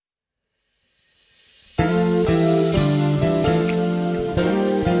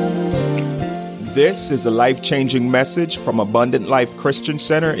This is a life-changing message from Abundant Life Christian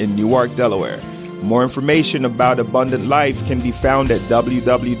Center in Newark, Delaware. More information about Abundant Life can be found at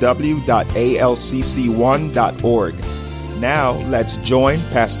www.alcc1.org. Now, let's join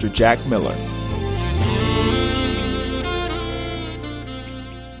Pastor Jack Miller.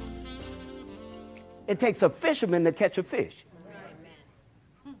 It takes a fisherman to catch a fish.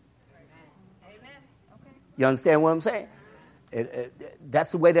 You understand what I'm saying?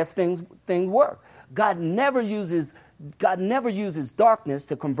 That's the way that things work. God never uses darkness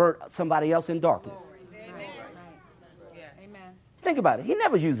to convert somebody else in darkness. Amen. Think about it. He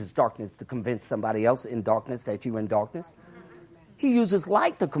never uses darkness to convince somebody else in darkness that you're in darkness. He uses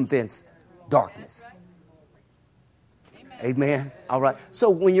light to convince darkness. Amen. All right. So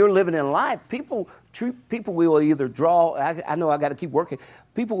when you're living in life, people will either draw. I know I got to keep working.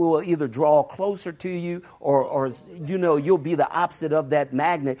 People will either draw closer to you, or you'll be the opposite of that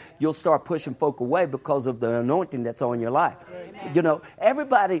magnet. You'll start pushing folk away because of the anointing that's on your life. Amen.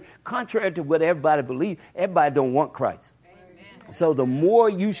 Everybody, contrary to what everybody believes, everybody don't want Christ. Amen. So the more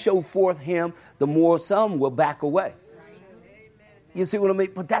you show forth Him, the more some will back away. You see what I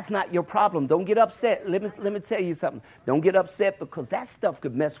mean? But that's not your problem. Don't get upset. Let me tell you something. Don't get upset, because that stuff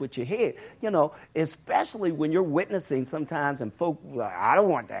could mess with your head. Especially when you're witnessing sometimes and folk, I don't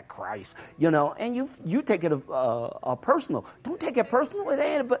want that Christ, and you take it personal. Don't take it personal.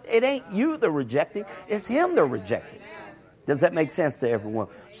 It ain't you they're rejecting. It's Him they're rejecting. Does that make sense to everyone?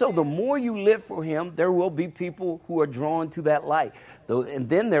 So the more you live for Him, there will be people who are drawn to that light. And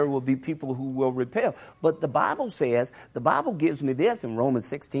then there will be people who will repel. But the Bible gives me this in Romans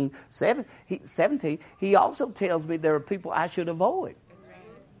 17. He also tells me there are people I should avoid.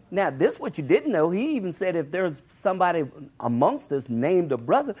 Now, this what you didn't know. He even said if there's somebody amongst us named a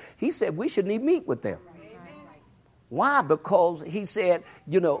brother, he said we shouldn't even meet with them. Why? Because he said,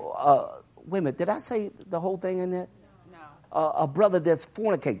 wait a minute, did I say the whole thing in that? A brother that's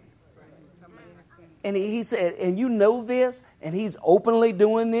fornicating. And he said, and you know this, and he's openly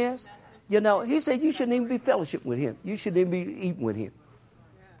doing this. He said you shouldn't even be fellowship with him. You shouldn't even be eating with him.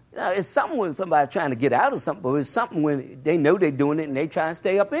 It's something when somebody's trying to get out of something, but it's something when they know they're doing it and they try to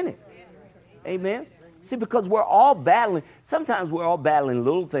stay up in it. Amen. See, because we're all battling. Sometimes we're all battling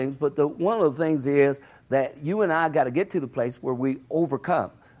little things, but one of the things is that you and I got to get to the place where we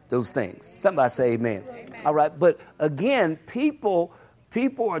overcome those things. Somebody say amen. Amen. All right. But again, people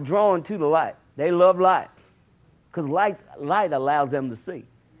are drawn to the light. They love light because light allows them to see.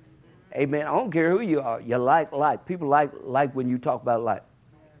 Amen. I don't care who you are. You like light. People like when you talk about light.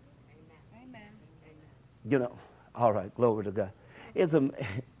 Amen. All right. Glory to God. It's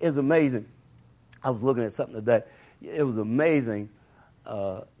amazing. I was looking at something today. It was amazing.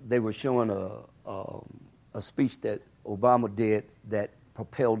 They were showing a speech that Obama did that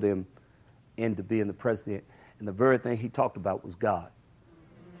propelled him into being the president. And the very thing he talked about was God.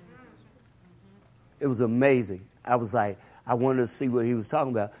 It was amazing. I was like, I wanted to see what he was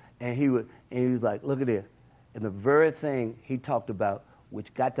talking about. And he was like, look at this. And the very thing he talked about,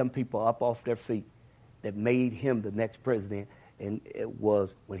 which got them people up off their feet, that made him the next president, and it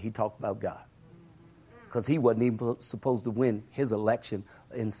was when he talked about God. Because he wasn't even supposed to win his election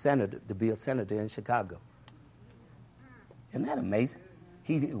to be a senator in Chicago. Isn't that amazing?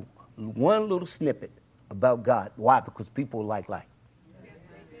 One little snippet about God. Why? Because people like light.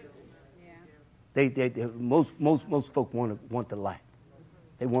 Most folk want the light.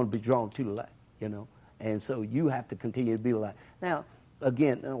 They want to be drawn to the light, And so you have to continue to be the light. Now,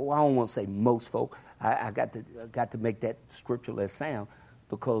 again, I don't want to say most folk. I got to make that scriptureless sound,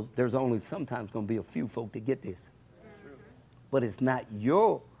 because there's only sometimes going to be a few folk that get this. But it is not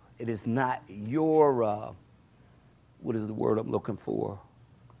your. What is the word I'm looking for?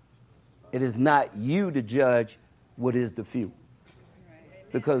 It is not you to judge what is the few.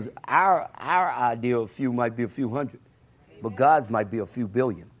 Because our idea of few might be a few hundred, but God's might be a few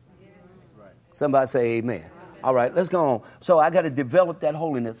billion. Somebody say amen. All right, let's go on. So I got to develop that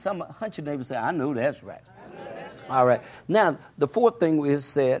holiness. Hunch your neighbor say, I know that's right. All right. Now, the fourth thing is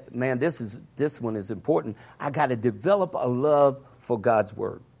said, man, this one is important. I got to develop a love for God's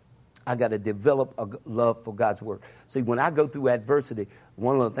word. I got to develop a love for God's word. See, when I go through adversity,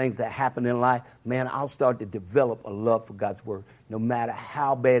 one of the things that happen in life, man, I'll start to develop a love for God's word. No matter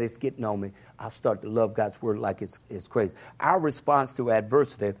how bad it's getting on me, I'll start to love God's word like it's crazy. Our response to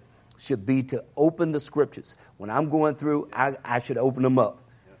adversity should be to open the scriptures. When I'm going through, I should open them up.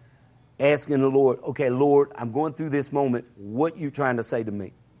 Asking the Lord, okay, Lord, I'm going through this moment. What are you trying to say to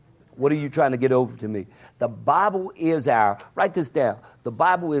me? What are you trying to get over to me? The Bible is write this down. The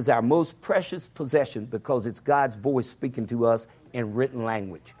Bible is our most precious possession because it's God's voice speaking to us in written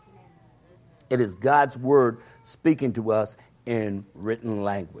language. It is God's word speaking to us in written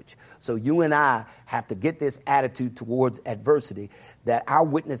language. So you and I have to get this attitude towards adversity, that our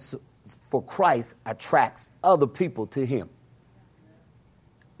witness for Christ attracts other people to him.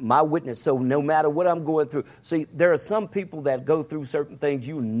 My witness, so no matter what I'm going through. See, there are some people that go through certain things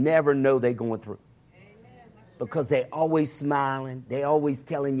you never know they're going through. Because they're always smiling. They're always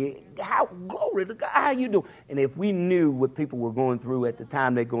telling you, how glory to God, how you doing? And if we knew what people were going through at the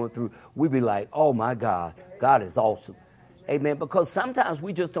time they're going through, we'd be like, oh my God, God is awesome. Amen. Because sometimes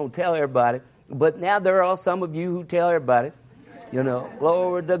we just don't tell everybody. But now there are some of you who tell everybody. You know,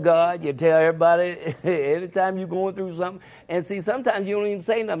 glory to God. You tell everybody anytime you're going through something. And see, sometimes you don't even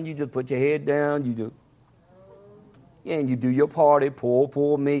say nothing. You just put your head down. You do. Yeah, and you do your party.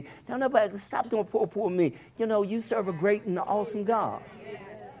 Poor me. Don't nobody stop doing poor me. You know, you serve a great and awesome God.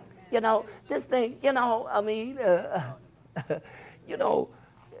 You know, this thing, you know, I mean, you know,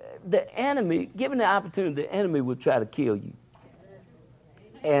 the enemy, given the opportunity, the enemy will try to kill you.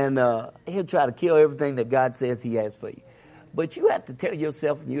 And he'll try to kill everything that God says he has for you. But you have to tell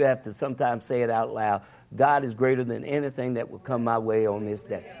yourself, and you have to sometimes say it out loud, God is greater than anything that will come my way on this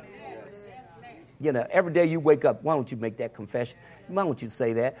day. You know, every day you wake up, why don't you make that confession? Why don't you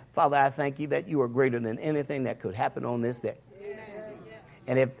say that? Father, I thank you that you are greater than anything that could happen on this day.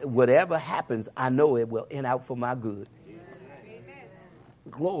 And if whatever happens, I know it will end out for my good.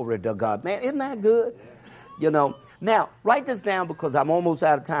 Glory to God. Man, isn't that good? You know, now, write this down because I'm almost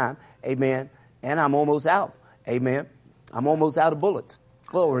out of time. Amen. And I'm almost out. Amen. I'm almost out of bullets.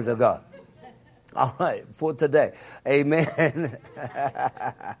 Glory to God. All right, for today. Amen.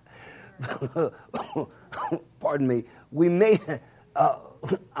 Pardon me. We may,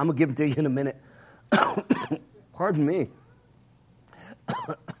 I'm going to give it to you in a minute. Pardon me.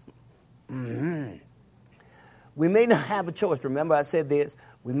 We may not have a choice. Remember I said this.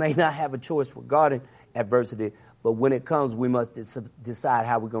 We may not have a choice regarding adversity, but when it comes, we must decide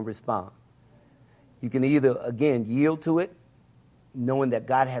how we're going to respond. You can either, again, yield to it, knowing that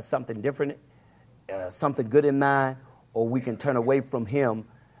God has something different, something good in mind, or we can turn away from him,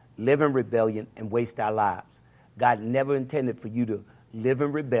 live in rebellion, and waste our lives. God never intended for you to live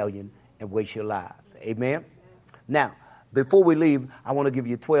in rebellion and waste your lives. Amen? Now, before we leave, I want to give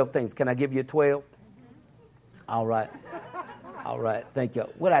you 12 things. Can I give you 12? All right. All right. Thank you.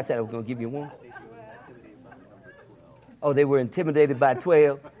 What I said, I was going to give you one. Oh, they were intimidated by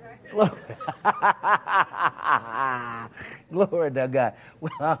 12? Glory to God.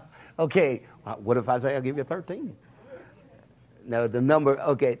 Well, okay. What if I say I'll give you 13? No, the number,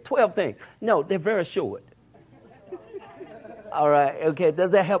 okay, 12 things. No, they're very short. All right, okay,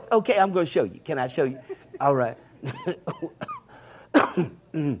 does that help? Okay, I'm going to show you. Can I show you? All right.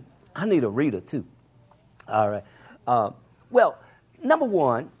 I need a reader, too. All right. Well, number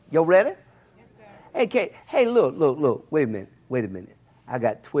one, you ready? Yes, sir. Okay, hey, look. Wait a minute. I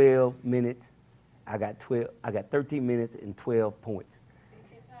got 12 minutes. I got 13 minutes and 12 points.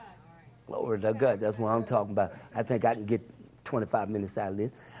 Glory to God, that's what I'm talking about. I think I can get 25 minutes out of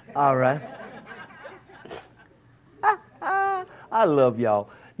this. All right. I love y'all.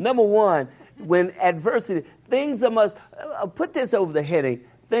 Number one, when adversity, things I must, put this over the heading,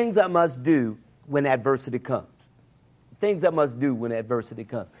 things I must do when adversity comes. Things I must do when adversity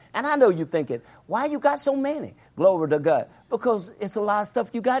comes. And I know you're thinking, why you got so many? Glory to God. Because it's a lot of stuff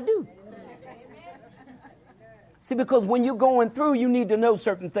you got to do. See, because when you're going through, you need to know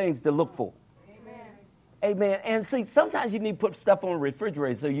certain things to look for. Amen. And see, sometimes you need to put stuff on the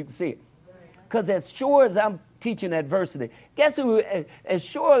refrigerator so you can see it. Because as sure as I'm teaching adversity, as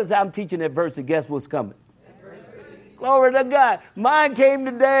sure as I'm teaching adversity, guess what's coming? Adversity. Glory to God. Mine came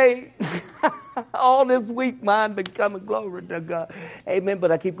today. All this week, mine been coming. Glory to God. Amen.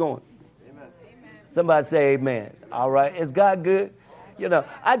 But I keep going. Amen. Somebody say amen. All right. Is God good? You know,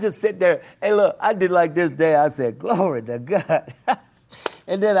 I just sit there. Hey, look, I did like this day. I said, glory to God.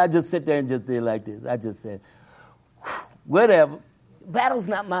 And then I just sit there and just did like this. I just said, whatever. Battle's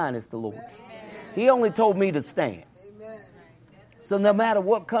not mine, it's the Lord's. He only told me to stand. So no matter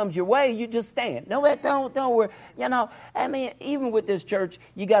what comes your way, you just stand. No, don't worry. You know, I mean, even with this church,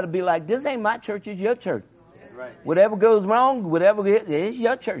 you got to be like, this ain't my church, it's your church. Right. Whatever goes wrong, whatever it's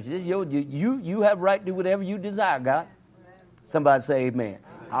your church. It's your, you have right to do whatever you desire, God. Somebody say amen.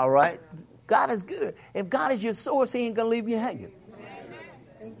 All right. God is good. If God is your source, he ain't going to leave you hanging.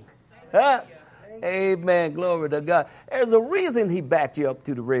 Huh? Amen. Glory to God. There's a reason he backed you up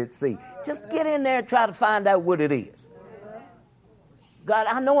to the Red Sea. Just get in there and try to find out what it is. God,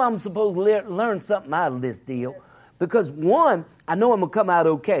 I know I'm supposed to learn something out of this deal. Because one, I know I'm going to come out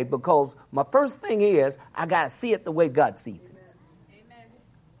okay. Because my first thing is, I got to see it the way God sees it.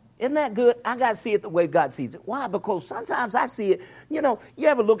 Isn't that good? I got to see it the way God sees it. Why? Because sometimes I see it, you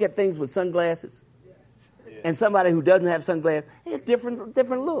ever look at things with sunglasses? And somebody who doesn't have sunglasses, it's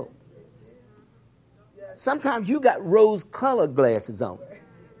different look. Sometimes you got rose-colored glasses on.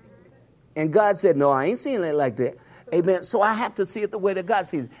 And God said, no, I ain't seeing it like that. Amen. So I have to see it the way that God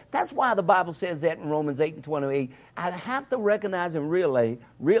sees it. That's why the Bible says that in Romans 8:28. I have to recognize and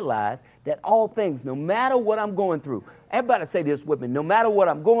realize that all things, no matter what I'm going through. Everybody say this with me. No matter what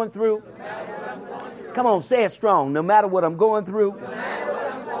I'm going through. Come on, say it strong. No matter what I'm going through.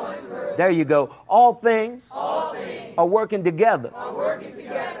 There you go. All things are working together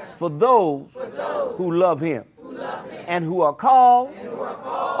for those who love him and who are called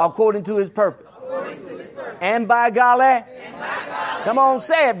according to his purpose. And by golly, come on,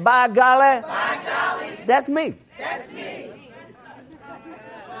 say it, by golly, that's me.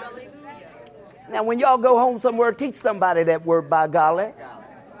 Now, when y'all go home somewhere, teach somebody that word, by golly.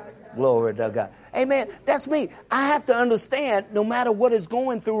 Glory to God. Amen. That's me. I have to understand, no matter what is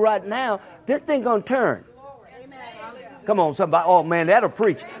going through right now, this thing gonna turn. Come on, somebody. Oh, man, that'll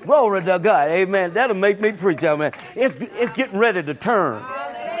preach. Glory to God. Amen. That'll make me preach, man. It's getting ready to turn.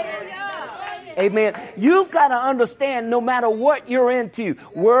 Amen. You've got to understand, no matter what you're into,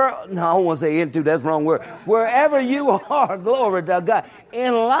 I don't want to say into, that's the wrong word. Wherever you are, glory to God,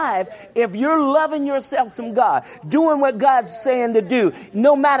 in life, if you're loving yourself some God, doing what God's saying to do,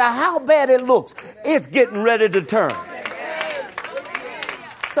 no matter how bad it looks, it's getting ready to turn.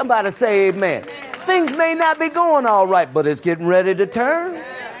 Somebody say amen. Things may not be going all right, but it's getting ready to turn.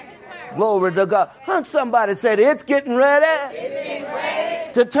 Glory to God. Somebody said it's getting ready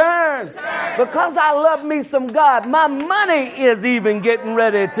to turn. Because I love me some God, my money is even getting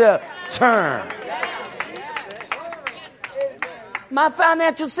ready to turn. My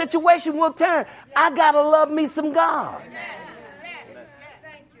financial situation will turn. I got to love me some God.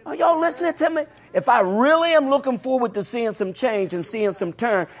 Are y'all listening to me? If I really am looking forward to seeing some change and seeing some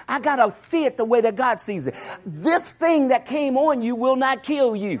turn, I got to see it the way that God sees it. This thing that came on you will not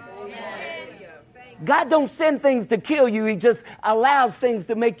kill you. God don't send things to kill you. He just allows things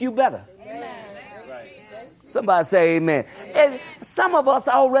to make you better. Somebody say amen. And some of us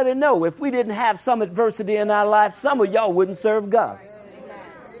already know if we didn't have some adversity in our life, some of y'all wouldn't serve God.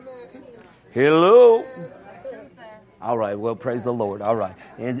 Hello. All right. Well, praise the Lord. All right.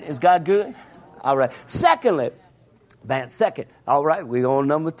 Is God good? All right. Secondly, second. All right. We're on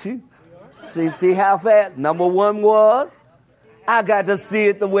number 2. See how fast? Number 1 was, I got to see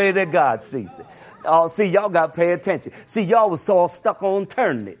it the way that God sees it. Oh, see, y'all got to pay attention. See, y'all was so stuck on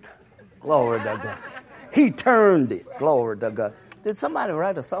turning it. Glory to God. He turned it. Glory to God. Did somebody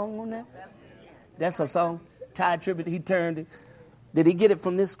write a song on that? That's a song. Ty Tribbett, he turned it. Did he get it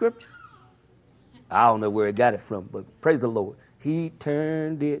from this scripture? I don't know where he got it from, but praise the Lord. He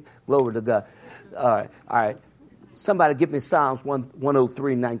turned it. Glory to God. All right. Somebody give me Psalms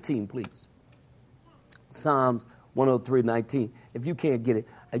 103:19, please. Psalms 103:19. If you can't get it,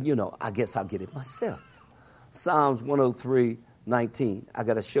 I guess I'll get it myself. Psalms 103:19. I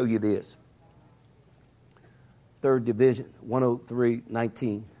got to show you this. 3rd Division,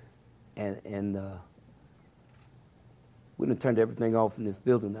 103:19. And we done turned everything off in this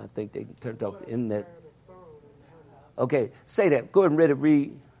building. I think they turned off the internet. Okay, say that. Go ahead and read it.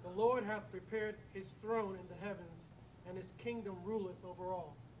 Read. The Lord hath prepared his throne in the heavens, and his kingdom ruleth over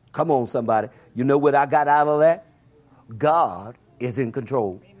all. Come on, somebody. You know what I got out of that? God is in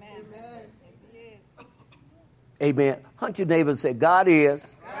control. Amen. Amen. Hunt your neighbor and say, God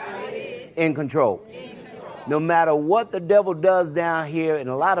is in control. No matter what the devil does down here, and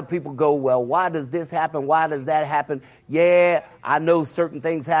a lot of people go, well, why does this happen? Why does that happen? Yeah, I know certain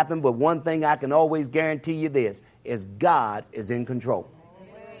things happen, but one thing I can always guarantee you this, is God is in control.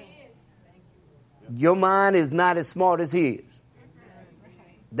 Your mind is not as smart as his.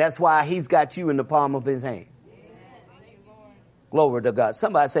 That's why he's got you in the palm of his hand. Glory to God.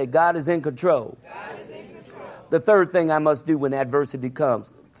 Somebody say, God is in control. The third thing I must do when adversity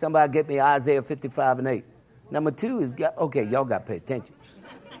comes. Somebody get me Isaiah 55:8. Number 2 is God. Okay, y'all got to pay attention.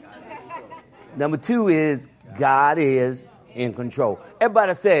 Number 2 is God is in control.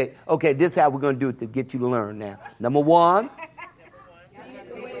 Everybody say, okay, this is how we're going to do it to get you to learn now. Number 1.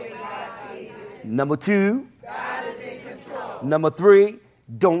 Number 2. God is in control. Number 3,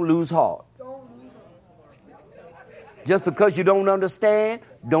 don't lose heart. Just because you don't understand,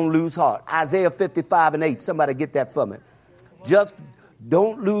 don't lose heart. Isaiah 55:8. Somebody get that for me. Just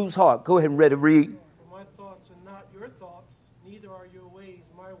don't lose heart. Go ahead and read it. Read. My thoughts are not your thoughts, neither are your ways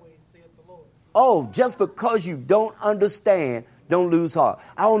my ways, saith the Lord. Oh, just because you don't understand, Don't lose heart.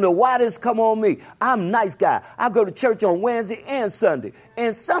 I don't know why this come on me. I'm a nice guy. I go to church on Wednesday and Sunday,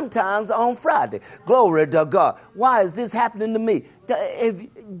 and sometimes on Friday. Glory to God. Why is this happening to me?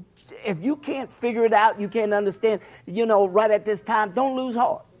 If you can't figure it out, you can't understand, right at this time, don't lose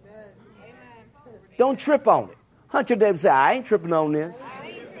heart. Don't trip on it. Hunt your neighbor and say, I ain't tripping on this.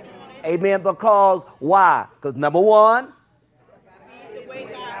 Amen. Because why? Because number one,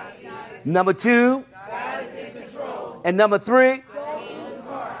 number two, and number three,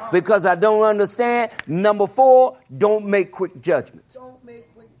 because I don't understand. Number four, don't make quick judgments.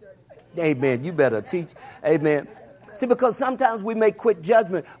 Amen. You better teach. Amen. See, because sometimes we make quick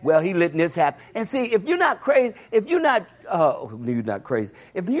judgment. Well, he letting this happen. And see, if you're not crazy, if you're not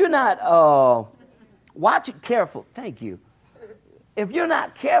watch it careful. Thank you. If you're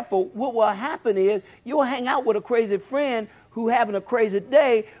not careful, what will happen is you'll hang out with a crazy friend who having a crazy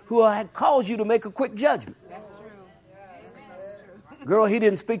day who will cause you to make a quick judgment. That's true. Girl, he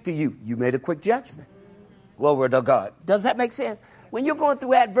didn't speak to you. You made a quick judgment. Glory to God. Does that make sense? When you're going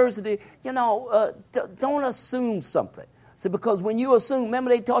through adversity, don't assume something. See, because when you assume, remember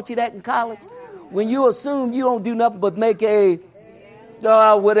they taught you that in college? When you assume, you don't do nothing but make a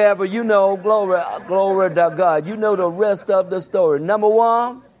whatever, glory to God. You know the rest of the story. Number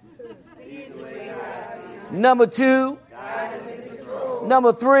one. Number two.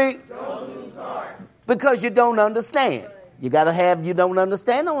 Number three. Because you don't understand. You got to you don't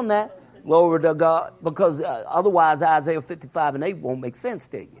understand on that. Glory to God. Because otherwise Isaiah 55:8 won't make sense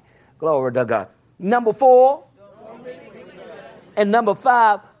to you. Glory to God. Number four. And number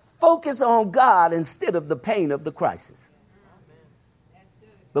five, focus on God instead of the pain of the crisis.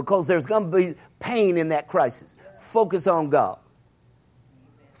 Because there's going to be pain in that crisis. Focus on God.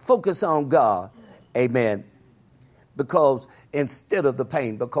 Focus on God. Amen. Because instead of the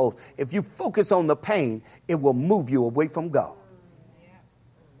pain, because if you focus on the pain, it will move you away from God.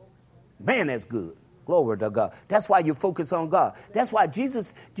 Man, that's good. Glory to God. That's why you focus on God. That's why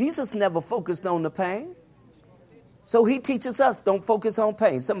Jesus never focused on the pain. So he teaches us, don't focus on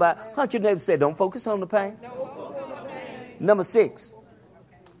pain. Somebody, hunt your neighbor and say, don't focus on the pain. Number 6.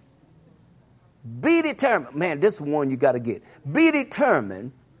 Be determined. Man, this is one you got to get. Be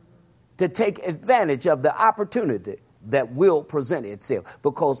determined to take advantage of the opportunity that will present itself.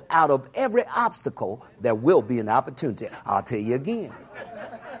 Because out of every obstacle, there will be an opportunity. I'll tell you again.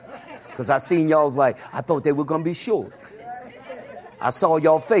 Because I seen y'all's like, I thought they were going to be short. I saw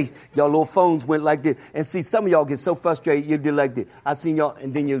y'all face. Y'all little phones went like this. And see, some of y'all get so frustrated, you do like this. I seen y'all,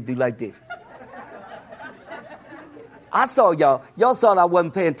 and then you do like this. I saw y'all. Y'all saw I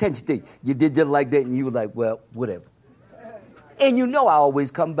wasn't paying attention to you. You did just like that, and you were like, well, whatever. And I always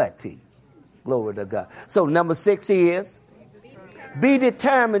come back to you. Glory to God. So number 6 is, be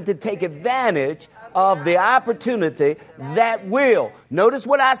determined to take advantage of the opportunity that will, notice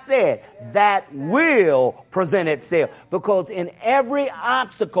what I said, that will present itself. Because in every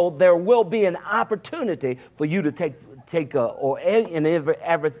obstacle, there will be an opportunity for you to in every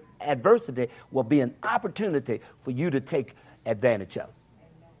adversity will be an opportunity for you to take advantage of.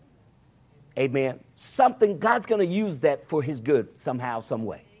 Amen. Something, God's going to use that for his good somehow, some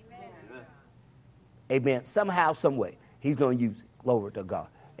way. Amen. Somehow, some way. He's going to use it. Glory to God.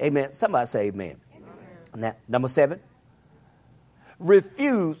 Amen. Somebody say amen. Now, number 7.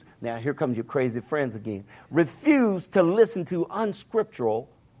 Refuse. Now, here comes your crazy friends again. Refuse to listen to unscriptural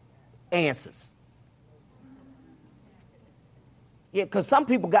answers. Yeah, because some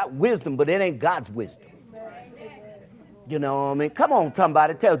people got wisdom, but it ain't God's wisdom. You know what I mean? Come on,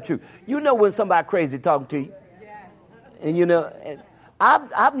 somebody, tell the truth. You know when somebody crazy talking to you. And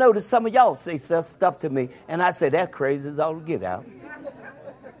I've noticed some of y'all say stuff to me, and I say, that crazy is all to get out.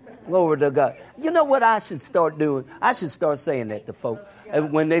 Glory to God. You know what I should start doing? I should start saying that to folks.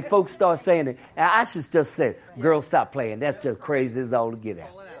 And when folks start saying it, I should just say, girl, stop playing. That's just crazy as all to get out.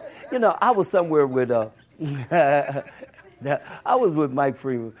 I was somewhere with, I was with Mike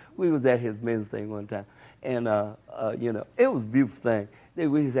Freeman. We was at his men's thing one time. And, it was a beautiful thing. We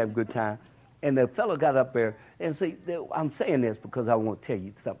was having a good time. And the fellow got up there and see, I'm saying this because I want to tell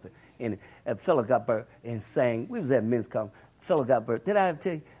you something. And a fellow got up there and sang. We was at men's conference. Fellow got up there. Did I have to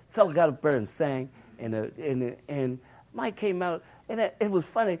tell you? Fellow got up there and sang. And Mike came out. And it was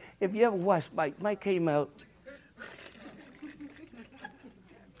funny. If you ever watched Mike came out.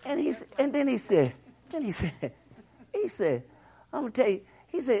 And then he said, I'm going to tell you.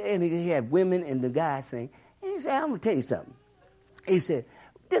 He said, and he had women and the guys sing. And he said, I'm going to tell you something. He said,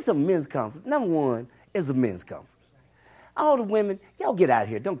 this is a men's conference. Number 1 is a men's conference. All the women, y'all get out of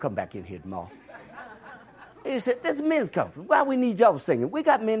here. Don't come back in here tomorrow. He said, this is a men's conference. Why we need y'all singing? We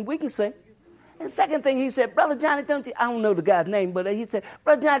got men, we can sing. And second thing, he said, Brother Johnny, don't you, I don't know the guy's name, but he said,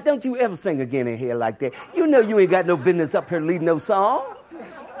 Brother Johnny, don't you ever sing again in here like that. You know you ain't got no business up here leading no song.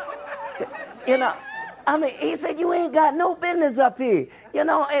 You know, I mean, he said, you ain't got no business up here. You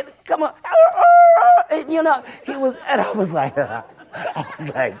know, and come on. And, you know, he was, and I was like, I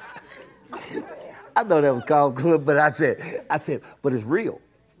thought that was called good, but I said, but it's real.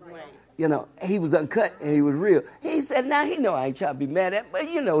 You know, he was uncut and he was real. He said, now he know I ain't trying to be mad at, but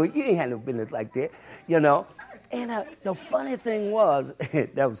you know, you ain't had no business like that, you know. And the funny thing was,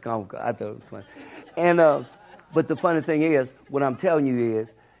 that was comical. I thought it was funny. And, but the funny thing is, what I'm telling you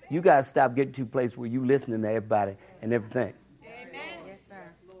is, you guys stop getting to a place where you listening to everybody and everything. Amen. Yes, sir.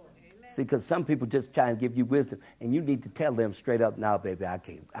 See, because some people just try and give you wisdom, and you need to tell them straight up, "Nah, baby, I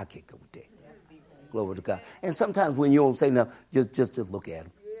can't go with that." Glory to God. And sometimes when you don't say nothing, just look at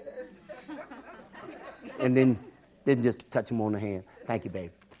them, and then just touch them on the hand. Thank you,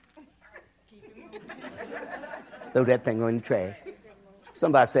 baby. Throw that thing on the trash.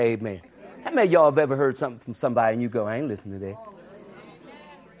 Somebody say amen. How many of y'all have ever heard something from somebody and you go, I ain't listening to that?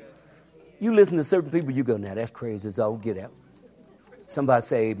 You listen to certain people, you go, now that's crazy as all get out. Somebody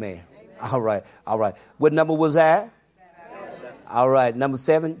say amen. All right. What number was that? All right, number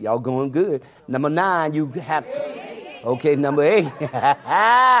 7, y'all going good. Number 9, you have to. Okay, number 8.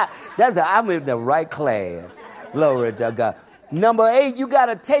 I'm in the right class. Glory to God. Number 8, you got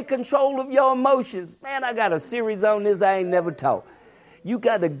to take control of your emotions. Man, I got a series on this I ain't never taught. You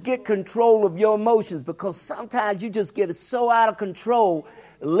got to get control of your emotions because sometimes you just get so out of control,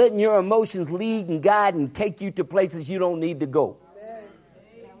 letting your emotions lead and guide and take you to places you don't need to go.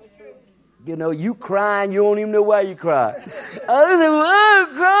 You know, you crying, you don't even know why you cry.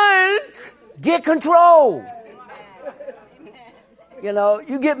 I'm crying. Get control. You know,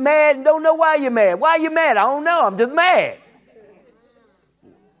 you get mad and don't know why you're mad. Why you mad? I don't know. I'm just mad.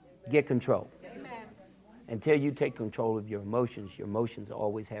 Get control. Until you take control of your emotions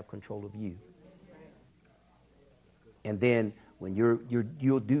always have control of you. And then when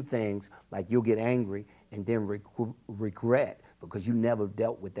you'll do things like you'll get angry and then regret because you never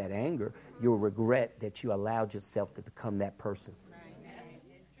dealt with that anger. You'll regret that you allowed yourself to become that person.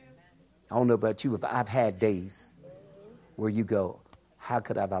 I don't know about you, if I've had days where you go, how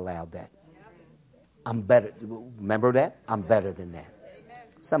could I have allowed that? I'm better. Remember that? I'm better than that.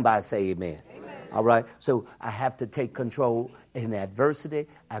 Somebody say amen. All right. So I have to take control in adversity.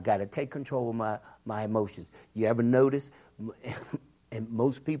 I got to take control of my emotions. You ever notice, and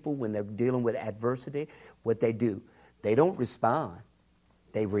most people, when they're dealing with adversity, what they do, they don't respond.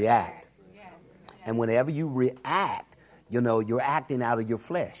 They react. And whenever you react, you know, you're acting out of your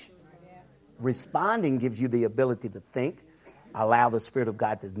flesh. Responding gives you the ability to think, allow the Spirit of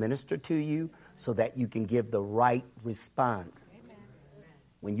God to minister to you so that you can give the right response.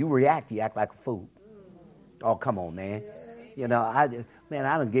 When you react, you act like a fool. Oh, come on, man. You know, I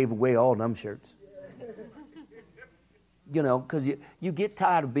done gave away all them shirts. You know, because you get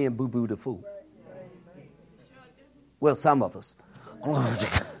tired of being boo-boo the fool. Well, some of us.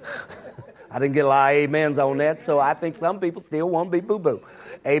 I didn't get a lot of amens on that, so I think some people still want to be boo-boo.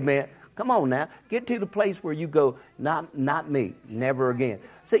 Amen. Come on now. Get to the place where you go, not me, never again.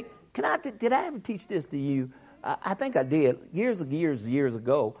 See, did I ever teach this to you? I think I did. Years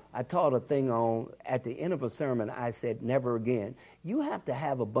ago, I taught a thing on, at the end of a sermon, I said, never again. You have to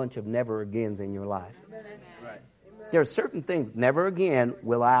have a bunch of never agains in your life. Right. There are certain things, never again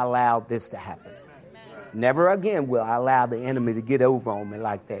will I allow this to happen. Never again will I allow the enemy to get over on me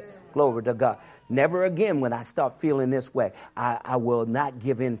like that. Glory to God. Never again when I start feeling this way, I will not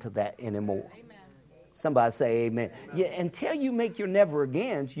give in to that anymore. Amen. Somebody say amen. Yeah, until you make your never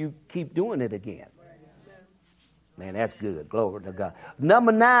agains, you keep doing it again. Man, that's good. Glory to God.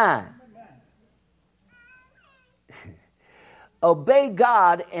 Number 9. Obey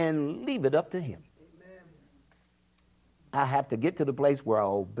God and leave it up to Him. I have to get to the place where I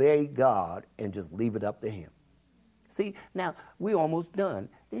obey God and just leave it up to Him. See, now, we're almost done.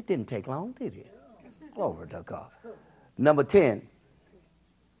 It didn't take long, did it? Glory to God. Number 10.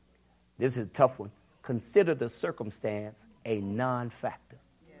 This is a tough one. Consider the circumstance a non-factor.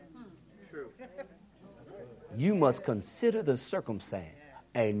 True. You must consider the circumstance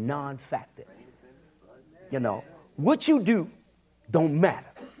a non-factor. You know, what you do don't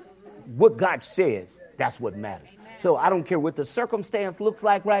matter. What God says, that's what matters. So I don't care what the circumstance looks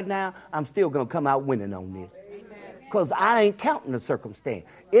like right now, I'm still going to come out winning on this. Because I ain't counting the circumstance.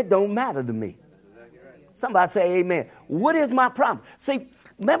 It don't matter to me. Somebody say amen. What is my promise? See,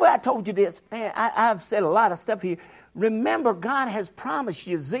 remember I told you this? Man, I've said a lot of stuff here. Remember, God has promised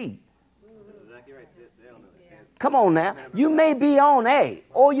you Z. Come on now. You may be on A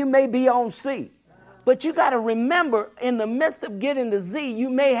or you may be on C. But you got to remember, in the midst of getting to Z, you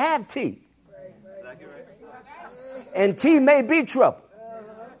may have T. And T may be trouble.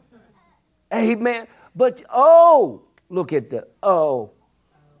 Amen. But, oh, look at the, oh.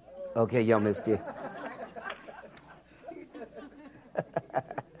 Okay, y'all missed it.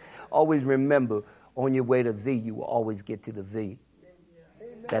 Always remember, on your way to Z, you will always get to the V.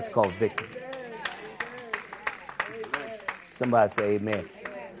 That's called victory. Somebody say amen.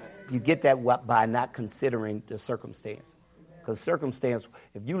 You get that by not considering the circumstance. Because circumstance,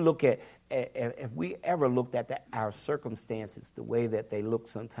 if you look at, if we ever looked at our circumstances the way that they look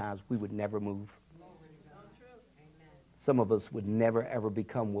sometimes, we would never move. Some of us would never, ever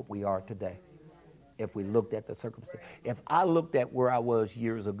become what we are today if we looked at the circumstance. If I looked at where I was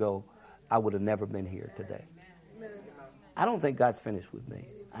years ago, I would have never been here today. I don't think God's finished with me.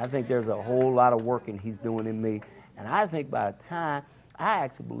 I think there's a whole lot of working he's doing in me. And I think by the time, I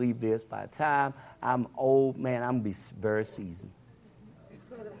actually believe this, by the time I'm old, man, I'm going to be very seasoned.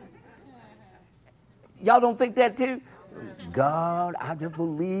 Y'all don't think that too? God, I just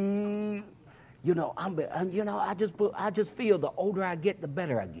believe, I just feel the older I get, the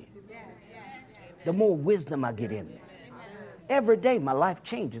better I get. The more wisdom I get in me. Every day my life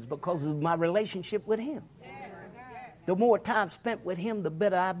changes because of my relationship with him. The more time spent with him, the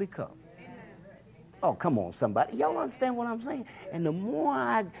better I become. Oh, come on, somebody. Y'all understand what I'm saying? And the more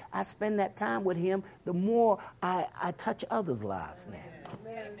I spend that time with him, the more I touch others' lives now.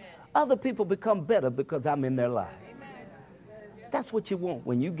 Other people become better because I'm in their life. That's what you want.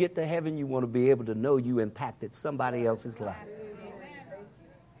 When you get to heaven, you want to be able to know you impacted somebody else's life.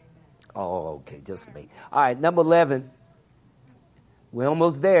 Oh, okay, just me. All right, number 11. We're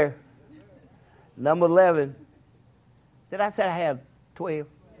almost there. Number 11. Did I say I have 12?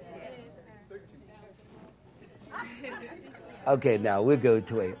 Okay, now we'll go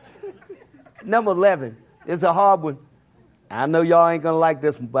 12. Number 11. It's a hard one. I know y'all ain't going to like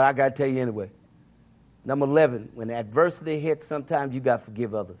this one, but I got to tell you anyway. Number 11. When adversity hits, sometimes you got to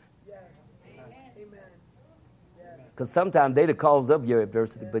forgive others. Because sometimes they're the cause of your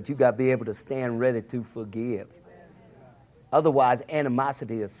adversity, but you got to be able to stand ready to forgive. Otherwise,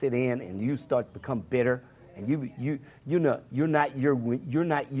 animosity will sit in and you start to become bitter. And you're not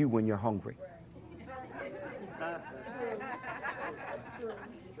you when you're hungry.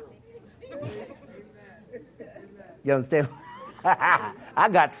 You understand? I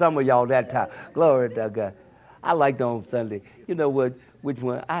got some of y'all that time. Glory to God. I liked on Sunday. You know what? Which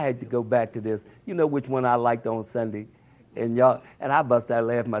one? I had to go back to this. You know which one I liked on Sunday? And I bust out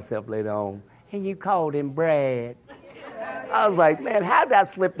laughing myself later on. And you called him Brad. I was like, man, how did I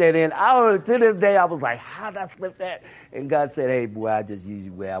slip that in? To this day, I was like, how did I slip that? And God said, hey, boy, I just use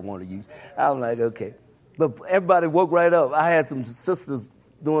you where I want to use. I was like, okay. But everybody woke right up. I had some sisters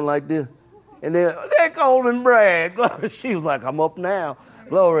doing like this. And then they called him Brad. She was like, I'm up now.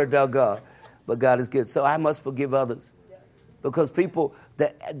 Glory to God. But God is good. So I must forgive others. Because people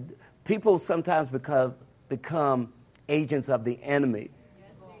sometimes become agents of the enemy.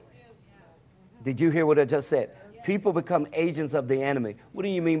 Did you hear what I just said? People become agents of the enemy. What do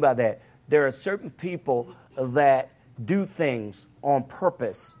you mean by that? There are certain people that do things on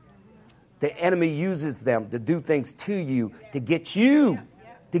purpose. The enemy uses them to do things to you to get you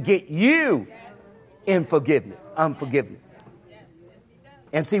in unforgiveness.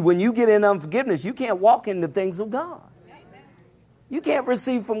 And see, when you get in unforgiveness, you can't walk in the things of God. You can't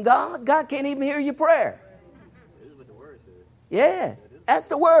receive from God. God can't even hear your prayer. Yeah. That's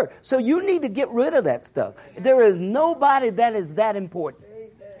the word. So you need to get rid of that stuff. There is nobody that is that important.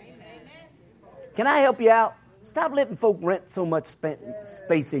 Can I help you out? Stop letting folk rent so much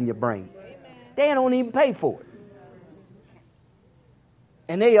space in your brain. They don't even pay for it.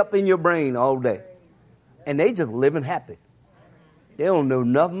 And they up in your brain all day. And they just living happy. They don't know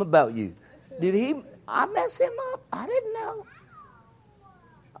nothing about you. I messed him up? I didn't know.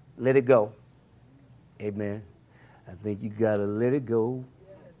 Let it go. Amen. I think you got to let it go.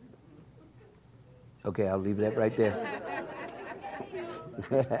 Okay, I'll leave that right there.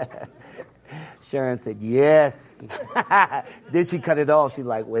 Sharon said, yes. Then she cut it off. She's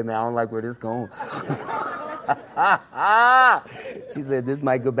like, wait a minute, I don't like where this is going. She said, this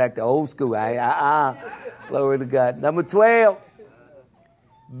might go back to old school. Glory to God. Number 12.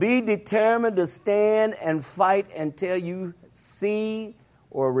 Be determined to stand and fight until you see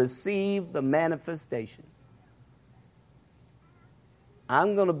or receive the manifestation.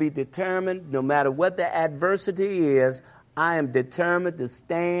 I'm going to be determined, no matter what the adversity is, I am determined to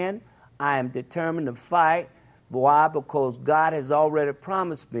stand. I am determined to fight. Why? Because God has already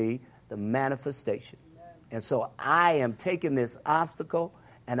promised me the manifestation. And so I am taking this obstacle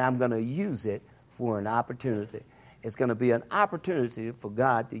and I'm going to use it for an opportunity. It's going to be an opportunity for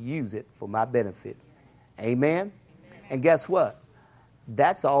God to use it for my benefit. Amen? And guess what?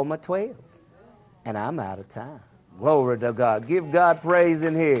 That's all my 12. And I'm out of time. Glory to God. Give God praise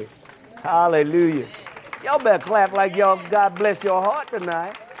in here. Hallelujah. Y'all better clap like y'all, God bless your heart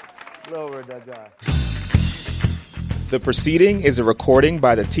tonight. Glory to God. The proceeding is a recording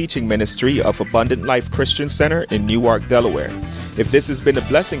by the teaching ministry of Abundant Life Christian Center in Newark, Delaware. If this has been a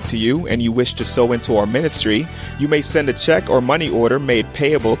blessing to you and you wish to sow into our ministry, you may send a check or money order made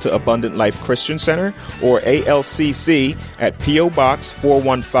payable to Abundant Life Christian Center or ALCC at P.O. Box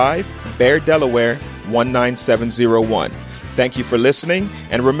 415, Bear, Delaware 19701. Thank you for listening,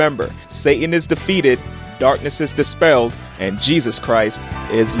 and remember, Satan is defeated, darkness is dispelled, and Jesus Christ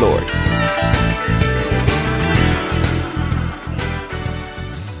is Lord.